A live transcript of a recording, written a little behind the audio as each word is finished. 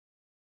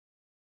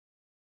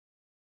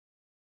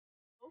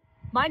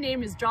My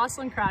name is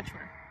Jocelyn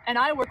Kratchmer, and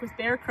I work with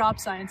Bayer Crop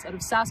Science out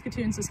of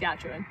Saskatoon,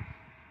 Saskatchewan.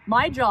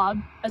 My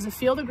job as a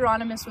field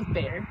agronomist with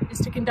Bayer is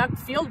to conduct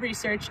field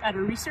research at a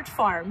research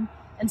farm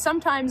and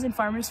sometimes in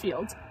farmers'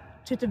 fields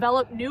to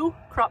develop new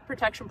crop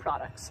protection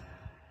products.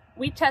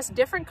 We test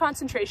different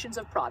concentrations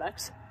of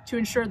products to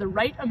ensure the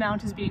right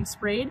amount is being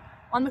sprayed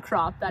on the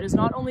crop that is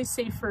not only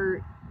safe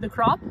for the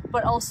crop,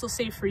 but also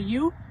safe for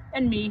you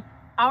and me,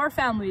 our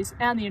families,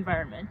 and the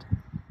environment.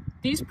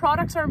 These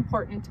products are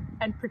important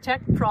and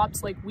protect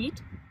crops like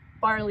wheat,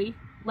 barley,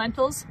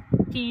 lentils,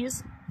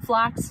 peas,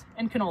 flax,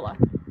 and canola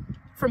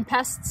from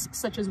pests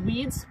such as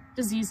weeds,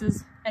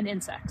 diseases, and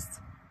insects.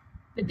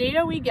 The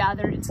data we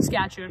gather in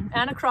Saskatchewan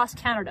and across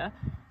Canada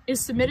is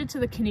submitted to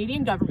the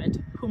Canadian government,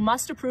 who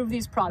must approve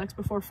these products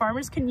before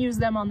farmers can use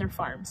them on their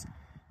farms.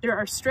 There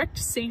are strict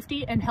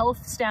safety and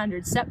health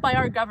standards set by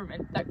our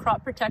government that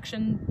crop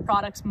protection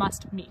products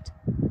must meet.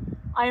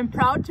 I am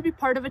proud to be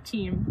part of a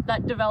team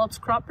that develops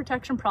crop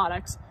protection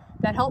products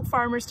that help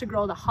farmers to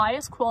grow the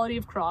highest quality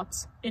of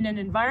crops in an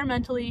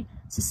environmentally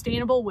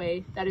sustainable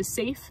way that is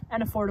safe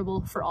and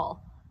affordable for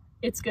all.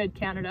 It's good,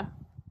 Canada.